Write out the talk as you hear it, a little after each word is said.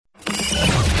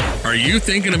Are you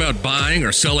thinking about buying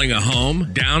or selling a home,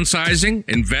 downsizing,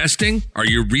 investing? Are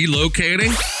you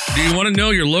relocating? Do you want to know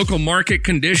your local market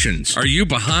conditions? Are you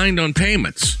behind on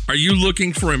payments? Are you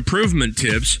looking for improvement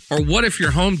tips? Or what if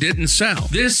your home didn't sell?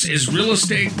 This is Real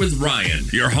Estate with Ryan,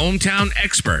 your hometown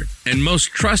expert and most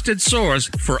trusted source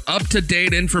for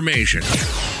up-to-date information.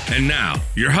 And now,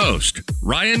 your host,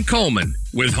 Ryan Coleman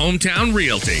with Hometown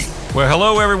Realty. Well,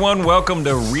 hello, everyone. Welcome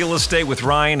to Real Estate with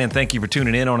Ryan, and thank you for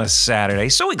tuning in on a Saturday.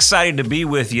 So excited to be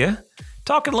with you,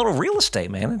 talking a little real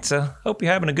estate, man. Hope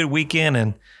you're having a good weekend,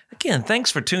 and again, thanks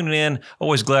for tuning in.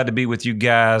 Always glad to be with you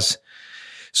guys.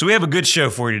 So we have a good show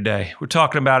for you today. We're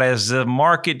talking about as the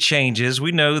market changes,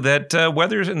 we know that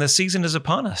weather in the season is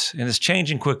upon us, and it's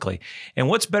changing quickly. And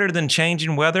what's better than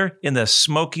changing weather in the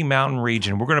Smoky Mountain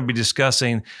region? We're going to be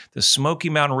discussing the Smoky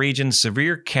Mountain region,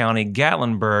 Sevier County,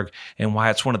 Gatlinburg, and why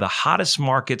it's one of the hottest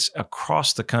markets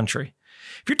across the country.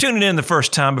 If you're tuning in the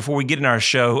first time before we get in our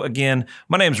show, again,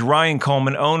 my name is Ryan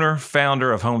Coleman, owner,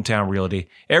 founder of Hometown Realty.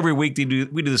 Every week we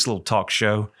do this little talk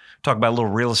show. Talk about a little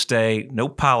real estate, no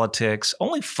politics,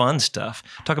 only fun stuff.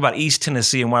 Talk about East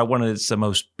Tennessee and why one of the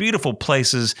most beautiful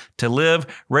places to live,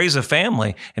 raise a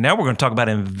family. And now we're going to talk about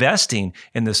investing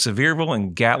in the Sevierville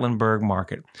and Gatlinburg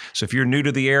market. So if you're new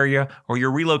to the area or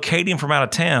you're relocating from out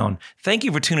of town, thank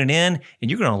you for tuning in,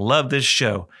 and you're going to love this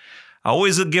show. I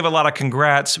always give a lot of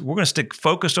congrats. We're going to stick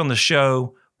focused on the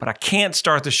show, but I can't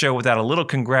start the show without a little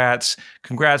congrats.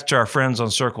 Congrats to our friends on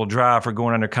Circle Drive for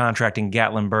going under contract in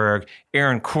Gatlinburg,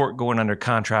 Aaron Court going under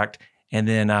contract, and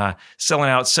then selling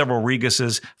out several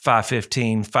Reguses,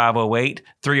 515, 508,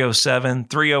 307,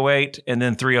 308, and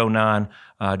then 309,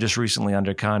 just recently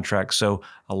under contract. So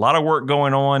a lot of work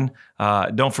going on.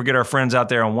 Don't forget our friends out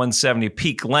there on 170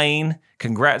 Peak Lane.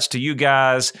 Congrats to you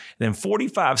guys. Then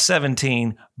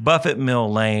 4517 Buffett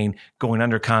Mill Lane going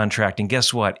under contract. And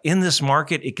guess what? In this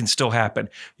market, it can still happen.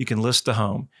 You can list the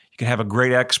home. You can have a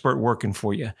great expert working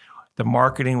for you. The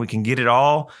marketing, we can get it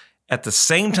all at the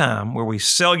same time where we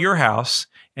sell your house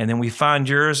and then we find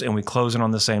yours and we close it on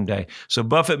the same day. So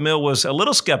Buffett Mill was a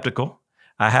little skeptical.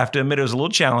 I have to admit it was a little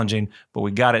challenging, but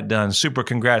we got it done. Super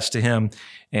congrats to him.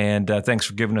 And thanks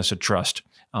for giving us a trust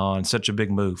on such a big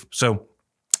move. So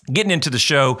getting into the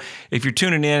show, if you're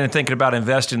tuning in and thinking about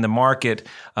investing in the market,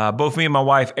 both me and my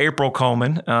wife, April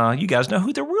Coleman, you guys know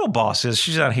who the real boss is.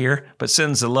 She's not here, but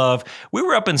sends the love. We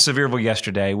were up in Sevierville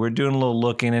yesterday. We're doing a little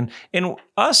looking, and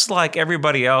us, like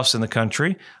everybody else in the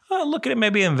country, looking at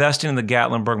maybe investing in the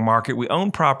Gatlinburg market. We own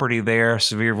property there,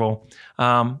 Sevierville,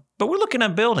 but we're looking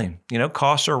at building.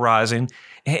 Costs are rising.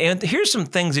 And here's some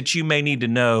things that you may need to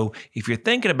know if you're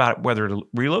thinking about whether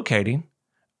relocating,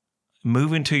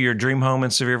 moving to your dream home in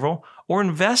Sevierville, or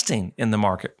investing in the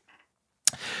market.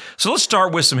 So let's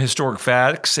start with some historic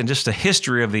facts and just a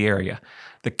history of the area.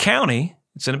 The county,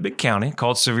 it's in a big county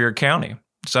called Sevier County.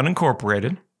 It's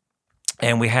unincorporated.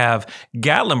 And we have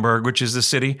Gatlinburg, which is the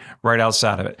city right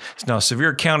outside of it. Now,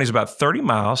 Sevier County is about 30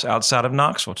 miles outside of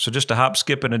Knoxville. So just a hop,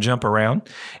 skip, and a jump around.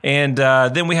 And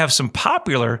then we have some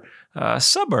popular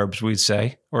suburbs, we'd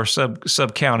say, or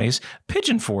sub-counties,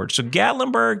 Pigeon Forge. So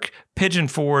Gatlinburg, Pigeon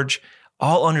Forge,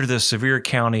 all under the Sevier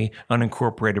County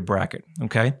unincorporated bracket,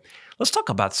 okay? Let's talk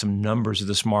about some numbers of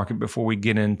this market before we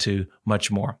get into much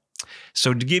more.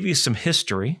 So to give you some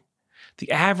history,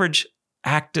 the average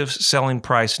active selling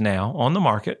price now on the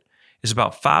market is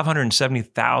about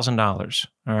 $570,000,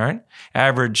 all right?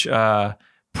 Average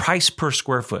price per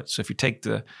square foot. So if you take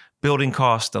the building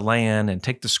cost, the land, and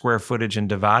take the square footage and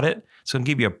divide it, it's going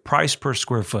to give you a price per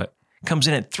square foot. Comes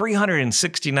in at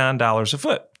 $369 a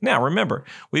foot. Now, remember,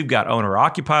 we've got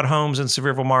owner-occupied homes in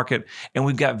Sevierville market, and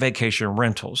we've got vacation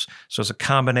rentals. So it's a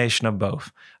combination of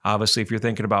both. Obviously, if you're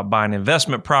thinking about buying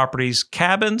investment properties,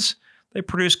 cabins, they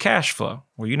produce cash flow.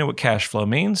 Well, you know what cash flow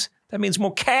means. That means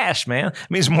more cash, man. It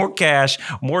means more cash,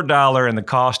 more dollar, and the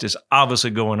cost is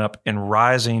obviously going up and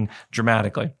rising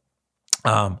dramatically.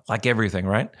 Like everything,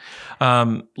 right?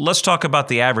 Let's talk about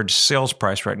the average sales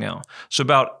price right now. So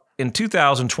in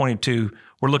 2022,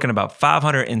 we're looking at about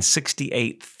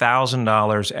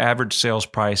 $568,000 average sales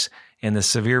price in the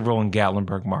Sevierville and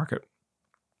Gatlinburg market.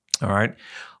 All right.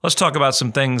 Let's talk about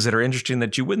some things that are interesting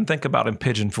that you wouldn't think about in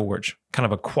Pigeon Forge. Kind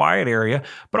of a quiet area,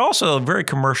 but also very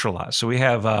commercialized. So we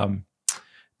have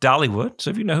Dollywood. So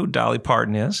if you know who Dolly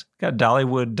Parton is, got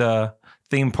Dollywood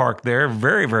theme park there.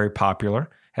 Very, very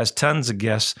popular. Has tons of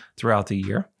guests throughout the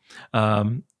year.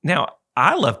 Now,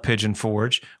 I love Pigeon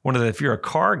Forge. If you're a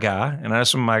car guy, and I know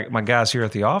some of my guys here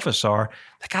at the office are,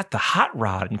 they got the hot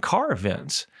rod and car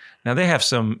events. Now they have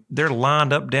they're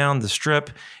lined up down the strip,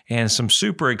 and some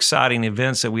super exciting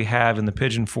events that we have in the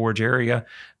Pigeon Forge area.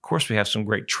 Of course, we have some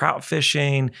great trout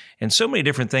fishing and so many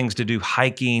different things to do,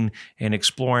 hiking and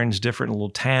exploring different little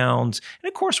towns. And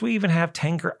of course, we even have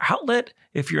Tanger Outlet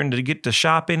if you're into to get the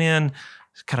shopping in,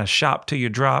 kind of shop till you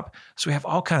drop. So we have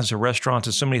all kinds of restaurants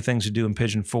and so many things to do in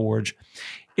Pigeon Forge.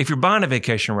 If you're buying a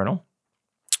vacation rental,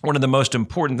 one of the most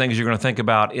important things you're going to think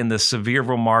about in the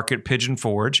Sevierville market, Pigeon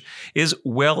Forge, is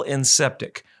well and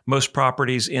septic. Most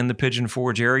properties in the Pigeon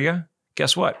Forge area,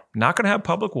 guess what? Not going to have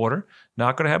public water,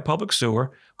 not going to have public sewer,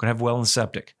 going to have well and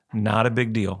septic. Not a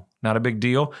big deal. Not a big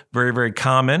deal. Very, very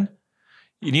common.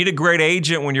 You need a great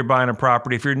agent when you're buying a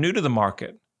property. If you're new to the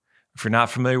market, if you're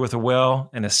not familiar with a well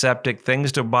and a septic,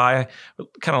 things to buy,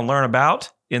 kind of learn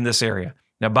about in this area.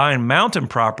 Now, buying mountain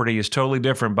property is totally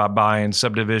different by buying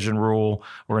subdivision rural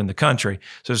or in the country.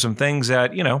 So there's some things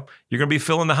that, you're going to be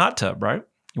filling the hot tub, right?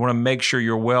 You want to make sure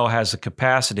your well has the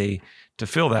capacity to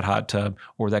fill that hot tub,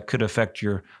 or that could affect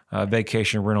your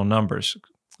vacation rental numbers.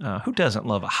 Who doesn't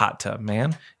love a hot tub,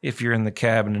 man, if you're in the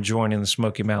cabin enjoying in the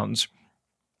Smoky Mountains?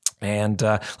 And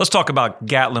let's talk about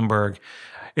Gatlinburg.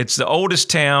 It's the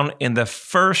oldest town in the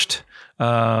first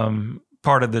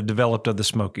part of the developed of the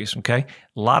Smokies, okay?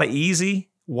 A lot of easy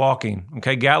walking,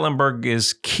 okay? Gatlinburg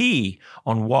is key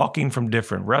on walking from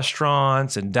different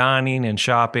restaurants and dining and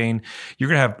shopping. You're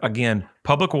going to have, again,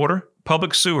 public water,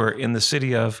 public sewer in the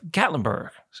city of Gatlinburg.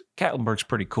 Gatlinburg's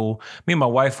pretty cool. Me and my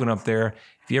wife went up there.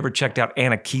 If you ever checked out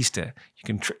Anakista, you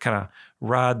can kind of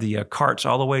ride the carts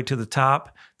all the way to the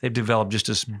top. They've developed just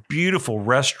this beautiful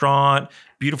restaurant,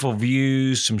 beautiful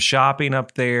views, some shopping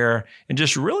up there, and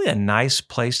just really a nice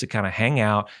place to kind of hang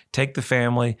out, take the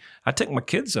family. I took my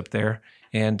kids up there,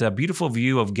 and a beautiful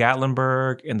view of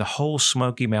Gatlinburg and the whole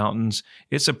Smoky Mountains.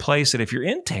 It's a place that if you're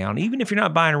in town, even if you're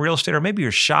not buying real estate, or maybe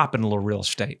you're shopping a little real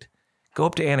estate, go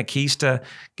up to Anakista,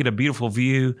 get a beautiful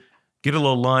view, get a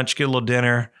little lunch, get a little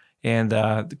dinner. And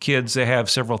the kids, they have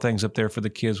several things up there for the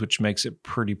kids, which makes it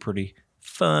pretty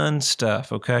fun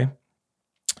stuff, okay?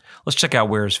 Let's check out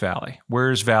Wears Valley.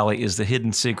 Wears Valley is the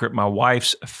hidden secret, my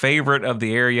wife's favorite of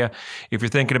the area. If you're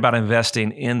thinking about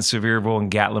investing in Sevierville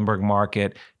and Gatlinburg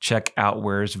market, check out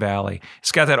Wears Valley.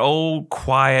 It's got that old,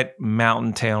 quiet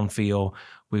mountain town feel.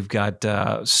 We've got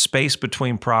space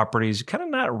between properties, kind of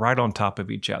not right on top of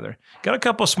each other. Got a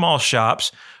couple small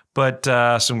shops, but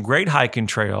some great hiking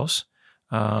trails.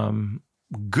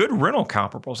 Good rental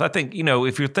comparables. I think,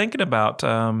 if you're thinking about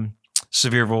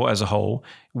Sevierville as a whole,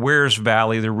 Wears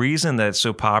Valley, the reason that it's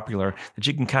so popular, that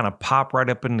you can kind of pop right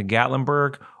up into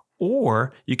Gatlinburg,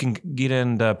 or you can get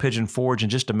into Pigeon Forge in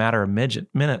just a matter of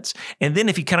minutes. And then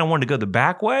if you kind of want to go the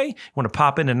back way, want to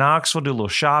pop into Knoxville, do a little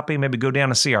shopping, maybe go down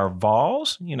and see our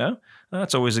Vols,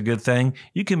 that's always a good thing.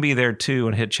 You can be there too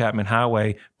and hit Chapman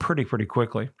Highway pretty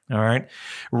quickly. All right.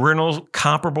 Rentals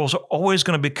comparables are always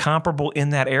going to be comparable in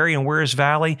that area. And Wears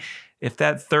Valley, if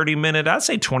that 30-minute, I'd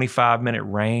say 25-minute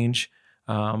range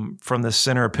from the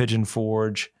center of Pigeon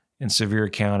Forge in Sevier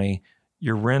County,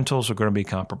 your rentals are going to be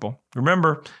comparable.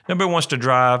 Remember, nobody wants to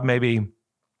drive maybe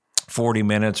 40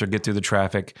 minutes or get through the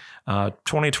traffic.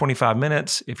 20, 25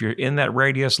 minutes, if you're in that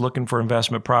radius looking for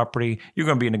investment property, you're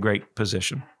going to be in a great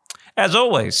position. As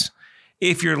always,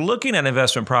 if you're looking at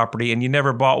investment property and you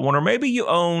never bought one, or maybe you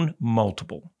own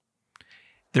multiple,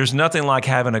 there's nothing like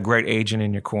having a great agent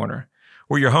in your corner.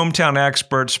 We're your hometown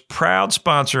experts, proud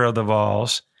sponsor of the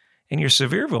Vols, and your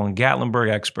Sevierville and Gatlinburg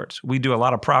experts. We do a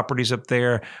lot of properties up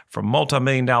there, from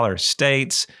multi-million-dollar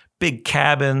estates, big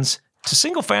cabins, to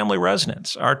single-family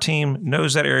residents. Our team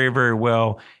knows that area very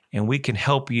well, and we can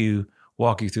help you,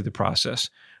 walk you through the process.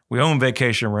 We own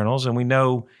vacation rentals, and we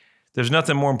know there's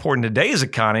nothing more important in today's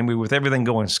economy, with everything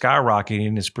going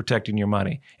skyrocketing, is protecting your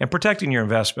money and protecting your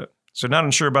investment. So not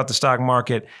unsure about the stock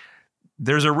market,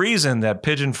 there's a reason that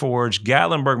Pigeon Forge,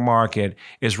 Gatlinburg market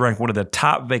is ranked one of the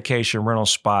top vacation rental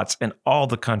spots in all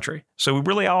the country. So we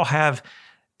really all have,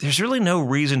 there's really no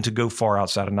reason to go far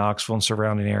outside of Knoxville and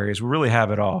surrounding areas. We really have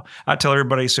it all. I tell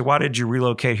everybody, so why did you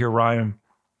relocate here, Ryan?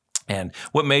 And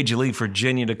what made you leave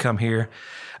Virginia to come here?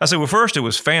 I said, well, first it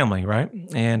was family, right?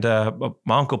 And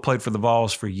my uncle played for the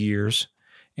Vols for years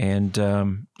and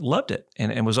loved it,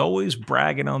 and was always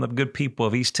bragging on the good people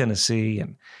of East Tennessee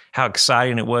and how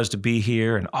exciting it was to be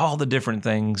here and all the different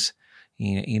things,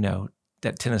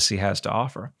 that Tennessee has to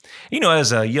offer.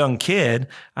 As a young kid,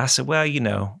 I said,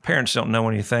 well, parents don't know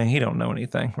anything. He don't know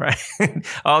anything, right?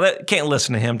 That can't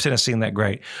listen to him. Tennessee ain't that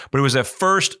great. But it was that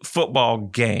first football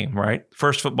game, right?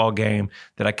 First football game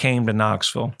that I came to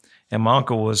Knoxville. And my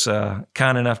uncle was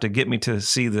kind enough to get me to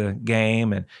see the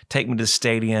game and take me to the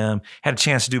stadium. Had a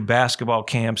chance to do basketball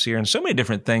camps here and so many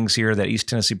different things here that East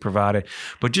Tennessee provided.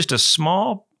 But just a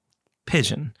small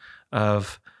pigeon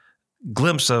of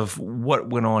glimpse of what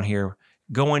went on here.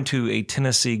 going to a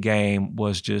Tennessee game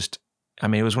was just,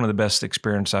 it was one of the best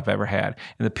experiences I've ever had.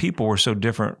 And the people were so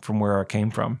different from where I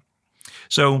came from.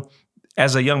 So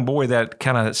as a young boy, that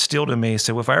kind of instilled in me,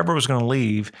 said, well, if I ever was going to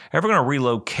leave, ever going to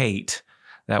relocate,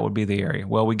 that would be the area.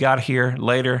 Well, we got here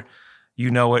later, you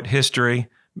know it, history,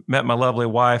 met my lovely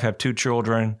wife, have 2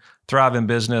 children, thrive in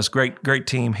business, great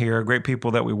team here, great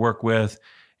people that we work with,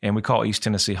 and we call East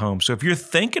Tennessee home. So if you're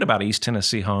thinking about East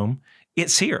Tennessee home,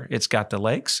 it's here. It's got the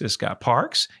lakes. It's got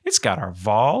parks. It's got our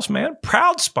Vols, man.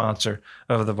 Proud sponsor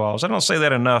of the Vols. I don't say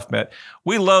that enough, but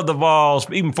we love the Vols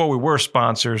even before we were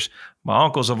sponsors. My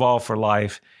uncle's a Vol for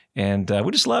life, and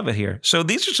we just love it here. So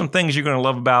these are some things you're going to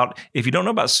love about. If you don't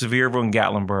know about Sevierville and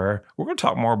Gatlinburg, we're going to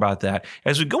talk more about that.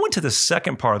 As we go into the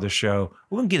second part of the show,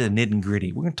 we're going to get a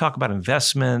nitty-gritty. We're going to talk about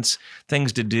investments,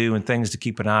 things to do, and things to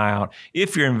keep an eye out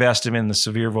if you're investing in the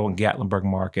Sevierville and Gatlinburg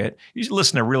market. You should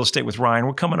listen to Real Estate with Ryan.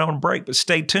 We're coming on break, but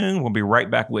stay tuned. We'll be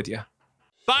right back with you.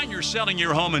 Buying or selling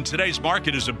your home in today's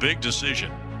market is a big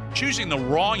decision. Choosing the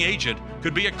wrong agent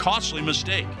could be a costly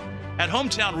mistake. At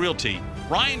Hometown Realty,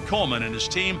 Ryan Coleman and his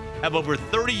team have over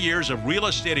 30 years of real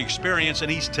estate experience in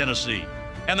East Tennessee,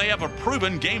 and they have a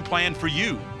proven game plan for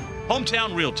you.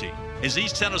 Hometown Realty is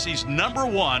East Tennessee's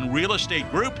 #1 real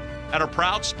estate group and a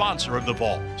proud sponsor of the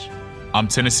Vols. I'm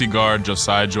Tennessee guard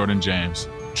Josiah Jordan James.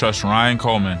 Trust Ryan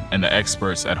Coleman and the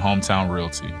experts at Hometown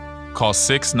Realty. Call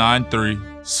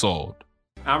 693-SOLD.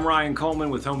 I'm Ryan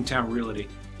Coleman with Hometown Realty.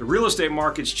 The real estate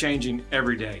market's changing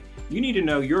every day. You need to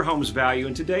know your home's value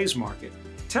in today's market.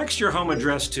 Text your home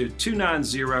address to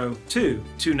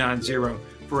 290-2290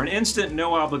 for an instant,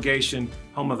 no-obligation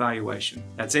home evaluation.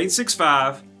 That's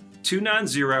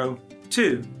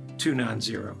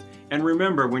 865-290-2290. And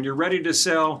remember, when you're ready to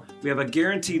sell, we have a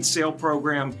guaranteed sale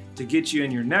program to get you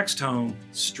in your next home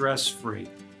stress-free.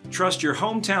 Trust your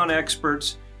hometown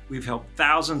experts. We've helped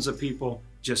thousands of people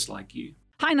just like you.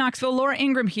 Hi, Knoxville. Laura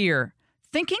Ingram here.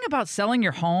 Thinking about selling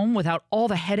your home without all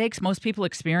the headaches most people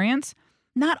experience?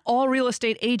 Not all real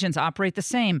estate agents operate the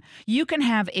same. You can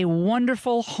have a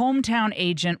wonderful hometown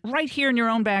agent right here in your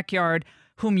own backyard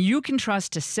whom you can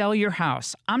trust to sell your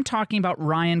house. I'm talking about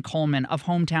Ryan Coleman of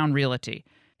Hometown Realty.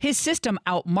 His system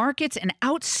outmarkets and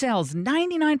outsells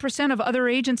 99% of other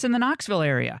agents in the Knoxville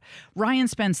area. Ryan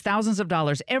spends thousands of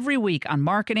dollars every week on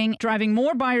marketing, driving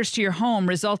more buyers to your home,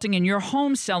 resulting in your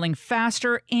home selling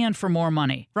faster and for more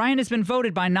money. Ryan has been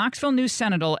voted by Knoxville News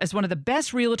Sentinel as one of the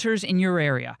best realtors in your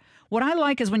area. What I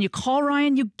like is when you call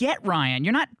Ryan, you get Ryan.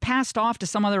 You're not passed off to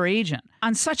some other agent.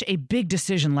 On such a big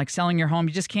decision like selling your home,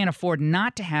 you just can't afford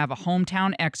not to have a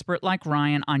hometown expert like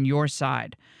Ryan on your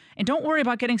side. And don't worry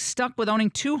about getting stuck with owning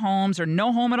 2 homes or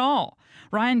no home at all.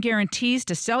 Ryan guarantees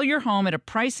to sell your home at a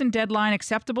price and deadline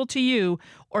acceptable to you,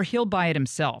 or he'll buy it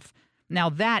himself. Now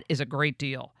that is a great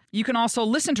deal. You can also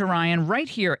listen to Ryan right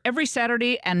here every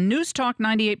Saturday at News Talk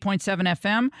 98.7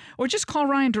 FM, or just call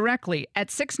Ryan directly at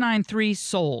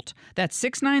 693-SOLD. That's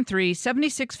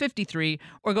 693-7653,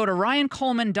 or go to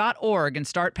ryancoleman.org and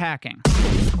start packing.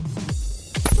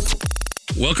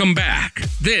 Welcome back.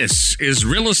 This is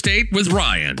Real Estate with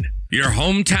Ryan, your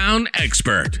hometown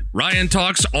expert. Ryan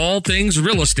talks all things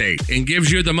real estate and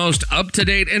gives you the most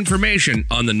up-to-date information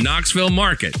on the Knoxville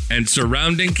market and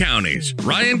surrounding counties.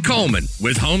 Ryan Coleman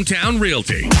with Hometown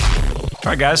Realty. All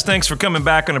right, guys, thanks for coming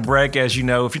back on a break. As you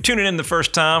know, if you're tuning in the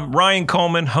first time, Ryan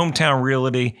Coleman, Hometown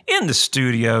Realty, in the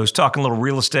studios, talking a little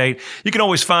real estate. You can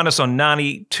always find us on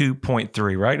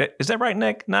 92.3, right? Is that right,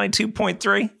 Nick?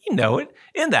 92.3? You know it.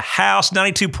 In the house,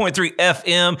 92.3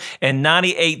 FM and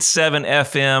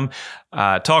 98.7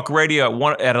 FM. Talk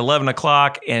radio at 11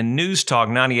 o'clock and News Talk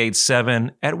 98.7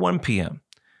 at 1 p.m.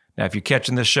 Now, if you're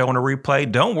catching this show on a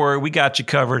replay, don't worry. We got you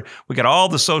covered. We got all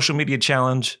the social media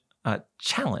challenge.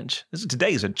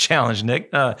 Today is a challenge,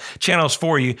 Nick. Channels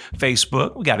for you.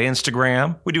 Facebook. We got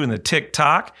Instagram. We're doing the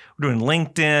TikTok. We're doing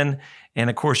LinkedIn. And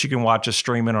of course, you can watch us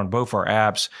streaming on both our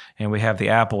apps. And we have the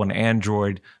Apple and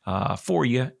Android for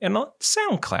you. And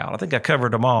SoundCloud. I think I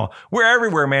covered them all. We're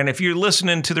everywhere, man. If you're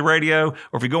listening to the radio or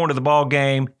if you're going to the ball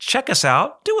game, check us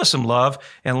out. Do us some love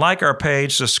and like our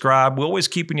page. Subscribe. We're always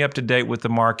keeping you up to date with the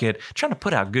market. Trying to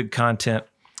put out good content.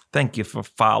 Thank you for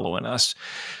following us.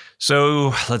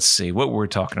 So let's see what we're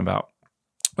talking about.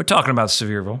 We're talking about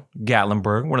Sevierville,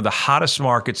 Gatlinburg, one of the hottest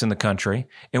markets in the country,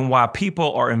 and why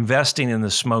people are investing in the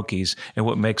Smokies and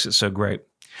what makes it so great.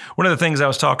 One of the things I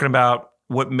was talking about,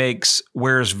 what makes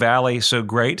Wears Valley so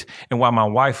great and why my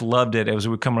wife loved it as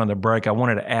we were coming on the break, I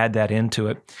wanted to add that into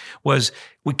it, was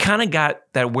we kind of got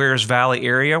that Wears Valley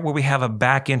area where we have a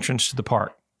back entrance to the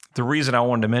park. The reason I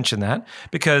wanted to mention that,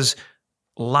 because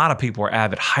a lot of people are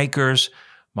avid hikers.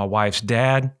 My wife's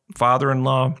dad,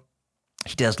 father-in-law,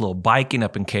 He does a little biking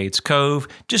up in Cades Cove.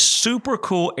 Just super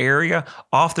cool area,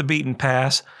 off the beaten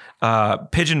path.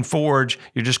 Pigeon Forge,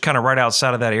 you're just kind of right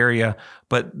outside of that area.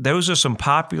 But those are some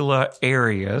popular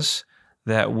areas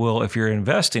that will, if you're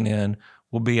investing in,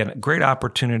 will be a great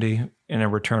opportunity and a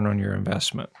return on your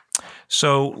investment.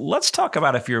 So let's talk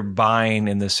about if you're buying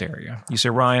in this area. You say,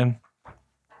 Ryan,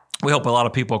 we help a lot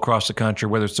of people across the country,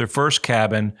 whether it's their first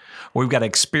cabin, or we've got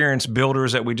experienced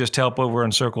builders that we just help over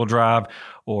on Circle Drive,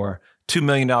 or $2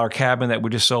 million cabin that we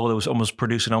just sold that was almost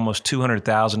producing almost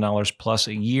 $200,000 plus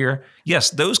a year. Yes,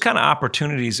 those kind of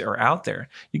opportunities are out there.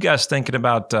 You guys thinking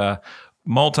about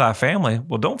multifamily?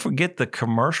 Well, don't forget the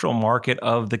commercial market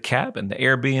of the cabin, the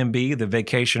Airbnb, the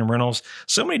vacation rentals,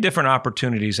 so many different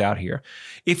opportunities out here.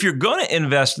 If you're going to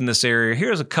invest in this area,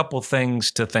 here's a couple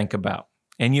things to think about.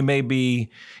 And you may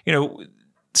be,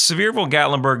 Sevierville,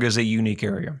 Gatlinburg is a unique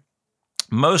area.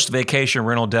 Most vacation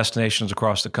rental destinations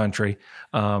across the country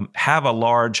have a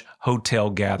large hotel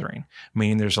gathering,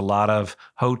 meaning there's a lot of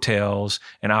hotels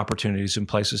and opportunities and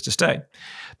places to stay.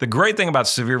 The great thing about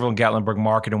Sevierville and Gatlinburg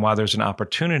market and why there's an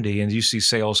opportunity and you see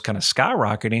sales kind of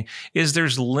skyrocketing is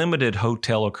there's limited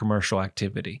hotel or commercial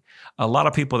activity. A lot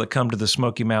of people that come to the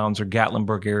Smoky Mountains or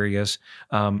Gatlinburg areas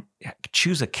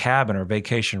choose a cabin or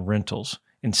vacation rentals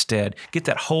instead, get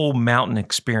that whole mountain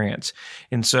experience.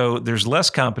 And so there's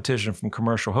less competition from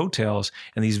commercial hotels,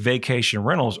 and these vacation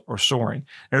rentals are soaring.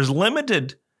 There's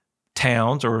limited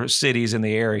towns or cities in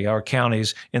the area or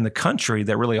counties in the country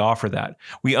that really offer that.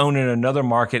 We own in another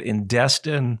market in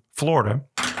Destin, Florida.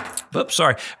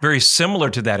 Very similar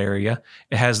to that area.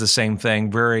 It has the same thing,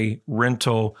 very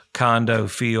rental condo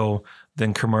feel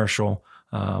than commercial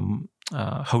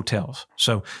hotels.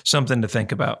 So something to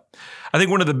think about. I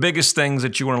think one of the biggest things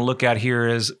that you want to look at here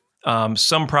is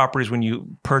some properties when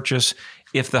you purchase,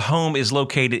 if the home is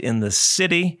located in the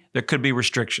city, there could be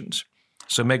restrictions.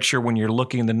 So make sure when you're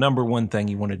looking, the number one thing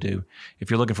you want to do, if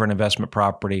you're looking for an investment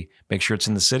property, make sure it's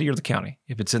in the city or the county.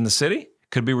 If it's in the city,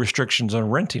 could be restrictions on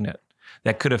renting it.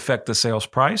 That could affect the sales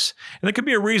price. And there could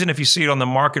be a reason if you see it on the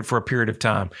market for a period of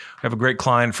time. I have a great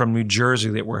client from New Jersey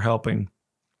that we're helping.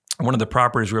 One of the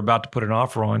properties we're about to put an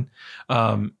offer on,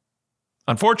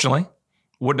 unfortunately,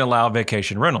 wouldn't allow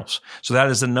vacation rentals. So that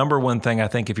is the number one thing I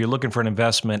think if you're looking for an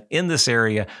investment in this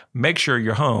area, make sure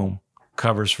your home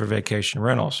covers for vacation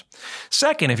rentals.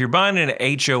 Second, if you're buying in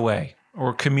an HOA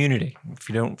or community, if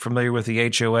you don't familiar with the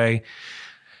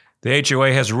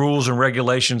HOA has rules and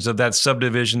regulations of that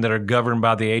subdivision that are governed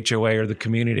by the HOA or the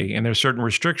community, and there's certain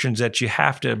restrictions that you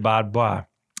have to abide by.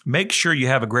 Make sure you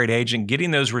have a great agent getting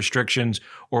those restrictions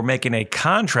or making a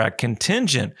contract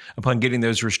contingent upon getting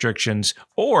those restrictions,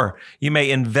 or you may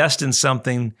invest in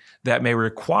something that may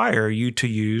require you to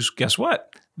use, guess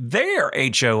what? Their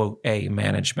HOA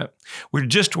management.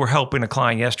 We're helping a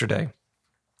client yesterday.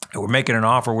 We're making an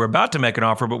offer. We're about to make an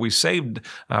offer, but we saved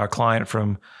our client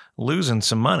from losing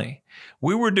some money.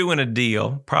 We were doing a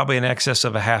deal, probably in excess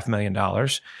of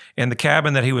 $500,000, and the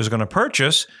cabin that he was going to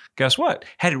purchase, guess what?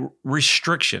 Had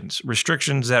restrictions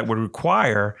that would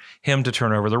require him to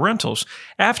turn over the rentals.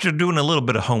 After doing a little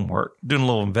bit of homework, doing a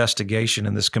little investigation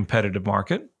in this competitive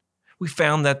market, we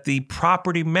found that the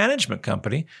property management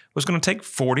company was going to take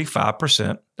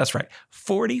 45%. That's right,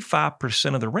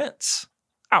 45% of the rents.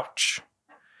 Ouch.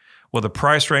 Well, the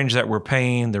price range that we're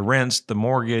paying, the rents, the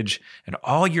mortgage, and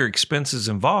all your expenses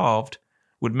involved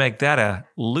would make that a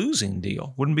losing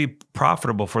deal, wouldn't be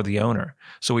profitable for the owner.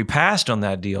 So we passed on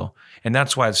that deal, and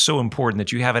that's why it's so important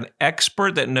that you have an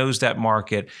expert that knows that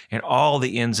market and all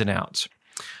the ins and outs.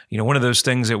 One of those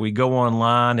things that we go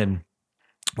online and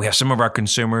we have some of our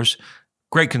consumers,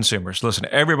 great consumers. Listen,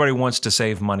 everybody wants to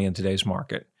save money in today's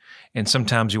market, and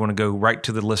sometimes you want to go right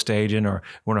to the list agent or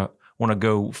want to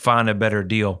go find a better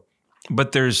deal.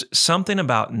 But there's something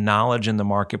about knowledge in the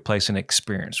marketplace and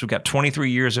experience. We've got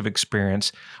 23 years of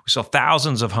experience. We sell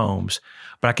thousands of homes.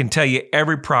 But I can tell you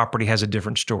every property has a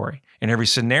different story and every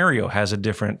scenario has a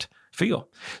different feel.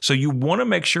 So you want to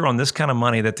make sure on this kind of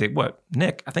money that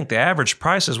Nick, I think the average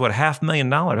price is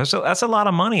 $500,000. That's a lot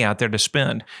of money out there to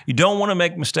spend. You don't want to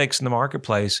make mistakes in the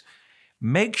marketplace.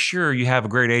 Make sure you have a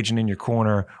great agent in your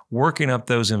corner working up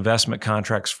those investment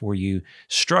contracts for you,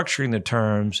 structuring the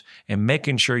terms, and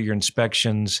making sure your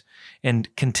inspections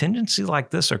and contingency like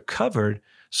this are covered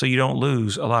so you don't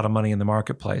lose a lot of money in the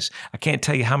marketplace. I can't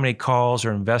tell you how many calls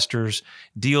or investors,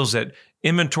 deals that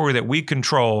inventory that we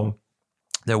control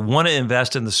that want to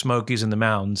invest in the Smokies and the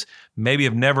mountains, maybe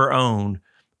have never owned,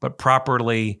 but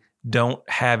properly don't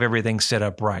have everything set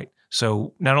up right.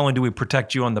 So not only do we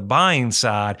protect you on the buying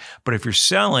side, but if you're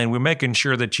selling, we're making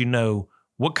sure that you know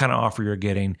what kind of offer you're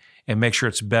getting and make sure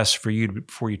it's best for you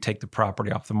before you take the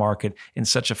property off the market in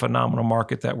such a phenomenal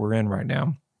market that we're in right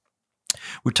now.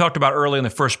 We talked about early in the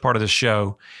first part of the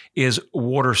show is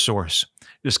water source.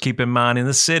 Just keep in mind in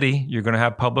the city, you're going to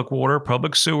have public water,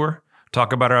 public sewer.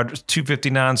 Talk about our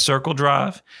 259 Circle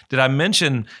Drive. Did I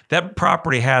mention that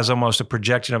property has almost a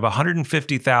projection of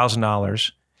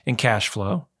 $150,000 in cash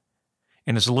flow,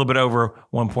 and it's a little bit over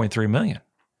 $1.3 million,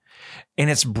 and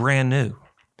it's brand new.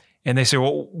 And they say,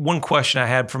 well, one question I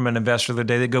had from an investor the other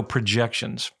day, they go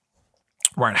projections.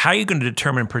 Right, how are you going to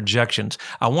determine projections?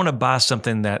 I want to buy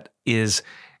something that is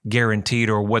guaranteed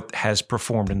or what has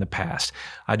performed in the past.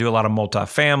 I do a lot of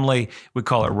multifamily. We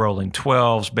call it rolling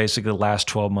 12s, basically the last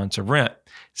 12 months of rent.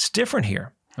 It's different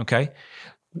here, okay?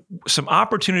 Some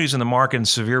opportunities in the market in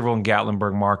Sevierville and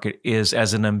Gatlinburg market is,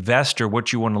 as an investor,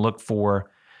 what you want to look for.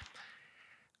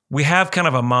 We have kind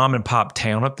of a mom and pop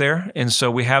town up there. And so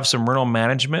we have some rental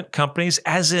management companies,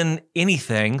 as in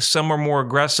anything. Some are more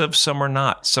aggressive, some are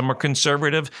not. Some are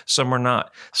conservative, some are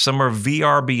not. Some are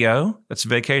VRBO, that's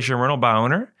vacation rental by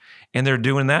owner, and they're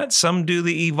doing that. Some do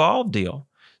the Evolve deal.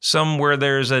 Some where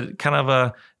there's a kind of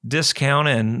a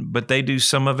discount but they do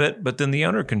some of it, but then the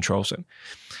owner controls it.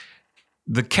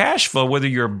 The cash flow, whether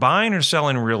you're buying or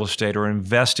selling real estate or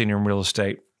investing in real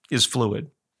estate, is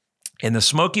fluid. And the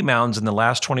Smoky Mountains in the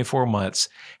last 24 months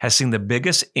has seen the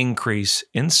biggest increase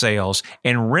in sales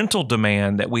and rental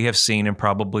demand that we have seen in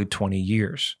probably 20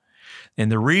 years.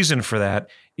 And the reason for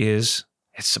that is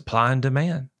it's supply and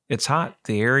demand. It's hot.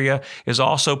 The area is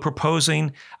also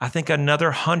proposing, I think,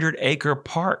 another 100-acre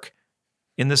park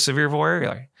in the Sevierville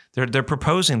area. They're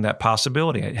proposing that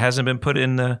possibility. It hasn't been put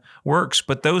in the works,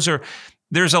 but there's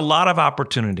a lot of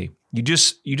opportunity. You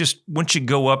just once you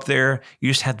go up there, you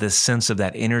just have this sense of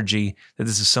that energy that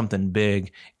this is something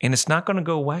big, and it's not going to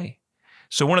go away.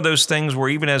 So one of those things where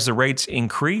even as the rates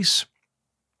increase,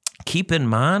 keep in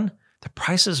mind the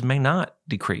prices may not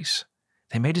decrease.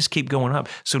 They may just keep going up.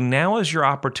 So now is your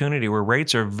opportunity where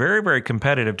rates are very, very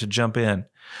competitive to jump in.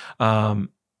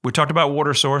 We talked about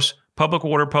water source, public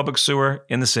water, public sewer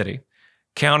in the city.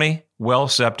 County, well,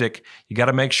 septic. You got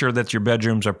to make sure that your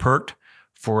bedrooms are perked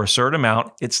for a certain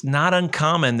amount. It's not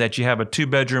uncommon that you have a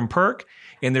 2-bedroom perk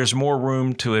and there's more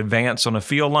room to advance on a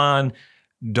field line.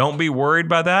 Don't be worried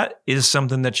by that. It is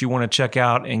something that you want to check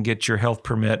out and get your health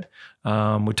permit.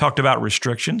 We talked about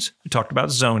restrictions. We talked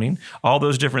about zoning. All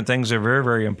those different things are very,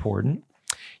 very important.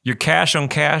 Your cash on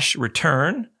cash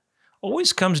return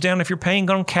always comes down if you're paying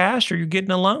on cash or you're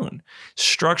getting a loan.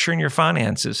 Structuring your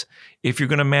finances. If you're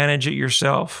going to manage it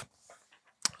yourself.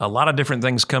 A lot of different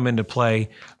things come into play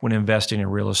when investing in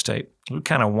real estate. We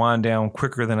kind of wind down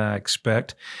quicker than I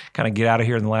expect, kind of get out of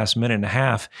here in the last minute and a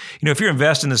half. You know, if you're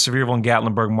investing in the Sevierville and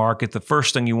Gatlinburg market, the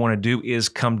first thing you want to do is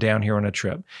come down here on a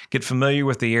trip. Get familiar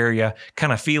with the area,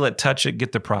 kind of feel it, touch it,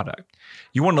 get the product.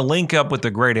 You want to link up with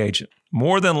a great agent.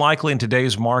 More than likely in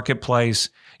today's marketplace,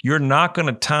 you're not going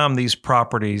to time these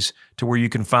properties to where you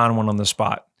can find one on the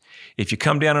spot. If you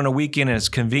come down on a weekend and it's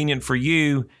convenient for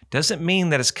you, doesn't mean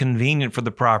that it's convenient for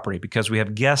the property, because we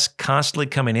have guests constantly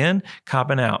coming in,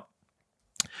 copping out.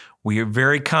 We are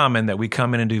very common that we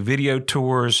come in and do video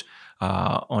tours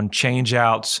on change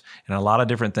outs and a lot of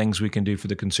different things we can do for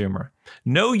the consumer.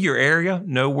 Know your area,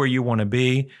 know where you want to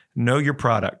be, know your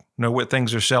product, know what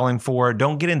things are selling for.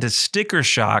 Don't get into sticker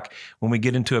shock when we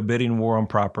get into a bidding war on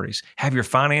properties. Have your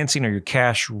financing or your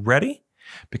cash ready,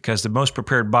 because the most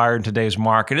prepared buyer in today's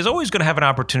market is always going to have an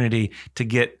opportunity to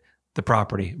get the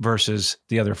property versus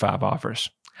the other 5 offers.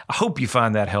 I hope you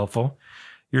find that helpful.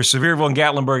 Your Sevierville and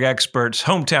Gatlinburg experts,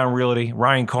 Hometown Realty,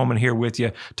 Ryan Coleman here with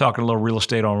you, talking a little real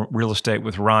estate on Real Estate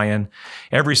with Ryan.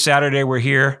 Every Saturday we're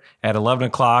here at 11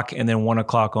 o'clock and then 1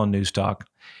 o'clock on News Talk.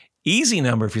 Easy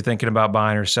number if you're thinking about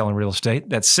buying or selling real estate.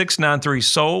 That's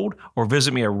 693-SOLD, or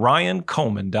visit me at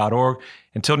ryancoleman.org.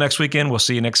 Until next weekend, we'll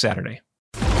see you next Saturday.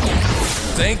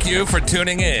 Thank you for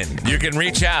tuning in. You can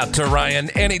reach out to Ryan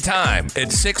anytime at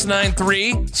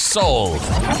 693-SOLD.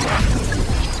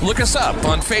 Look us up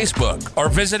on Facebook or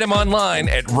visit him online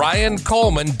at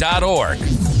ryancoleman.org.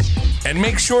 And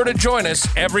make sure to join us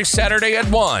every Saturday at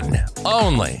 1,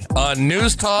 only on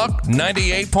News Talk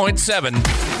 98.7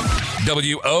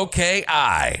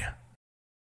 WOKI.